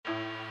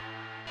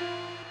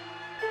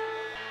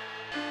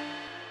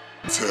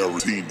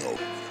Tarantino.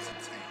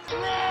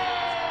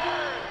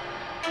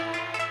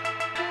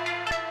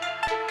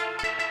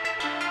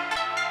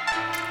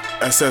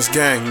 SS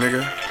gang,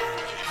 nigga.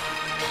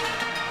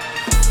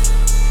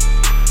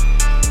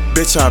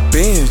 Bitch, I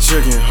been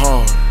jugging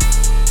hard.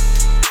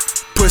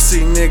 Pussy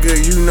nigga,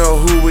 you know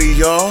who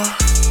we are.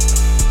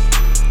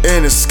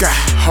 In the sky,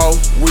 ho,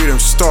 we them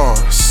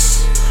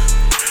stars.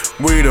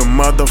 We the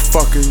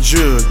motherfucking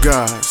JUGG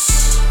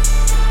GODZ.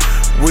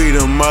 We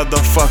the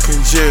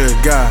motherfucking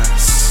JUGG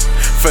GODZ.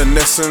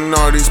 Finessing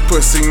all these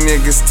pussy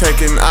niggas,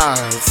 taking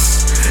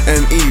odds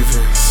and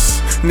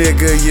evens.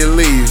 Nigga, you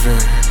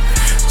leaving.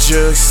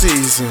 Jug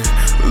season,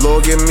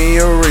 Lord give me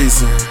a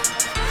reason.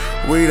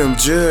 We them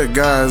JUGG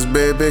GODZ,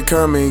 baby,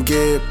 come and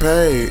get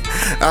paid.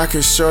 I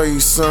can show you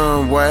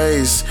some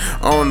ways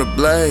on the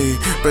blade,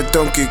 but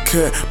don't get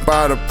cut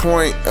by the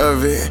point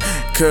of it.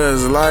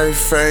 Cause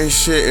life ain't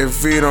shit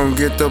if we don't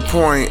get the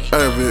point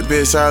of it.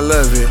 Bitch, I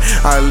love it,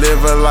 I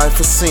live a life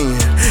of sin.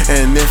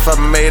 And if I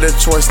made a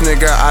choice,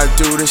 nigga, I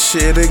do the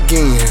shit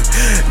again.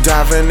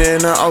 Diving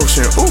in the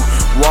ocean, ooh,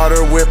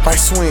 water whip, I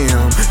swim.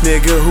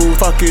 Nigga, who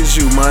fuck is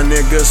you? My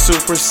nigga,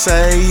 Super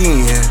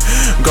Saiyan.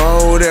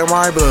 Gold in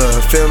my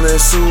blood, feeling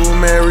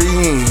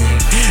Sumerian.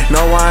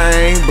 No, I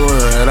ain't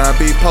blood, I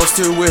be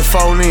posted with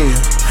phone in.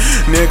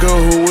 Nigga,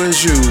 who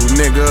is you?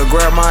 Nigga,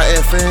 grab my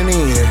FN.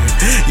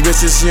 You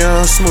bitch is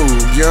young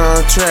smooth,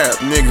 young trap,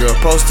 nigga,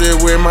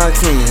 posted with my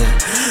kin.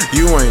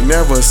 You ain't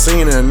never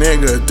seen a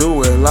nigga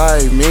do it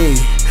like me.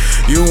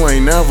 You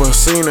ain't never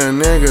seen a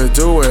nigga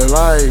do it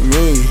like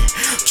me.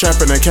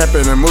 Trapping and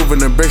capping and moving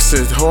the bricks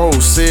to the whole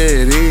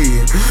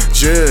city.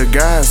 JUGG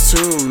GODZ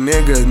too,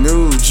 nigga,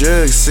 new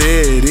JUGG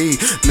city.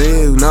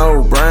 Live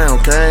no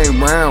brown,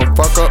 came round,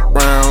 fuck up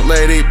round.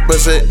 Lady,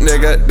 push it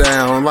nigga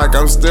down like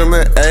I'm still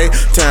in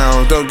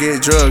A-Town. Don't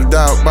get drugged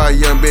out by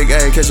young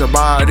Bigg-A. Catch your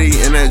body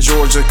in that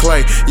Georgia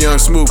clay. Young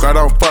Smook, I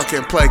don't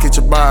fucking play. Catch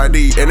your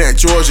body in that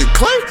Georgia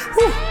clay.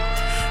 Whew.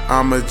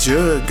 I'm a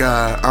JUGG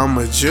GODZ, I'm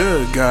a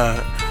JUGG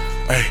GODZ.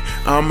 Ay,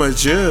 I'm a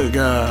JUGG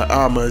GODZ,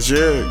 I'm a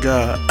JUGG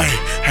GODZ. Ay,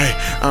 hey,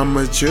 I'm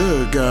a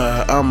JUGG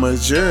GODZ, I'm a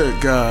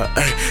JUGG GODZ.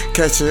 Ay,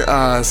 catching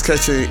odds,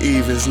 catching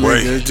evens,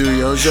 nigga, do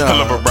your job.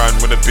 I love her riding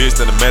with a bitch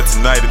that I met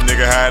tonight. A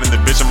nigga hiding the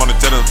bitch, I'm on the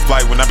jet on the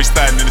flight. When I be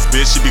sliding in this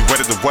bitch, she be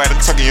wetter than white. I'm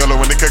talking YOLO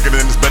when they cook it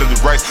and it's better than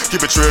rice.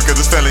 Keep it trill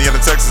cause it's family on the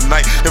Texas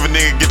night. If a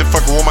nigga get the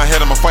fucking with my head,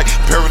 I'ma fight.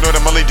 Paranoid,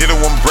 I'm only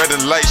dealing with bread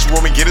and light. She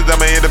want me get it,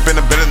 I'ma end up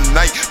in a bed in the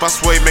night. My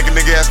sway make a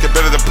nigga ask it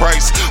better the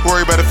price.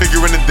 Worry about a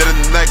figure in the dead of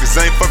the night. Cause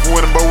I ain't fucking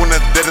with him, but when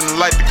I'm dead in the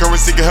light, the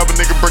currency can help a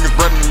nigga bring his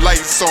bread and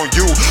light. It's on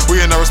you, we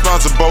ain't not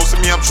responsible. To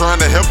me, I'm trying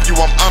to help you,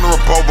 I'm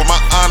honorable. But my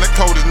honor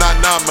code is not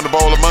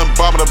nominable. I'm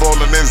unbominable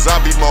and in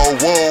zombie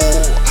mode,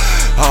 whoa.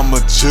 I'm a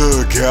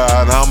JUGG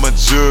GODZ, I'm a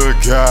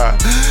JUGG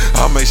GODZ.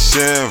 I'm a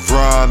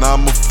Chevron,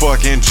 I'm a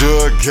fucking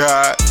JUGG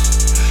GODZ.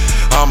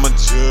 I'm a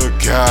JUGG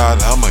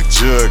GODZ, I'm a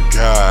JUGG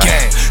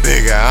GODZ.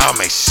 Nigga, I'm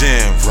a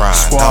Chevron,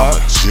 I'm a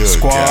JUGG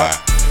GODZ.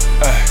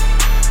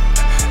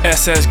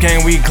 SS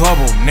gang, we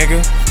global, nigga.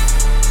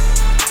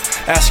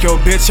 Ask your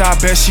bitch, I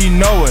bet she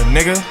know it,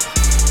 nigga.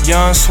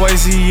 Young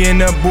Swayze in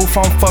the booth,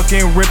 I'm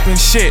fucking ripping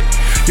shit.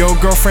 Your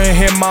girlfriend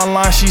hit my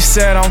line, she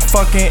said I'm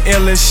fucking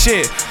ill as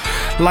shit.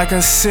 Like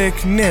a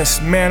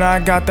sickness, man, I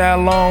got that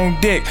long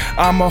dick.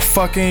 I'm a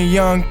fucking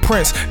young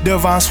prince,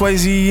 Devon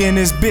Swayze in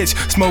this bitch.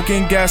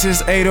 Smoking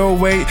gases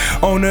 808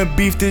 on the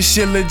beef, this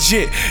shit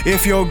legit.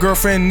 If your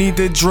girlfriend need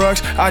the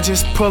drugs, I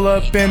just pull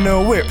up in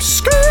the whip.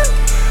 Skirt.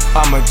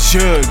 I'm a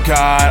JUGG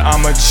GODZ,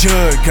 I'm a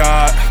JUGG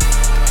GODZ.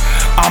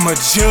 I'm a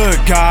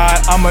JUGG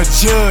GODZ, I'm a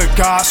JUGG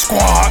GODZ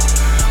squad.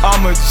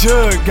 I'm a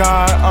JUGG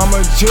GODZ, I'm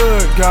a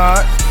JUGG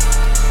GODZ.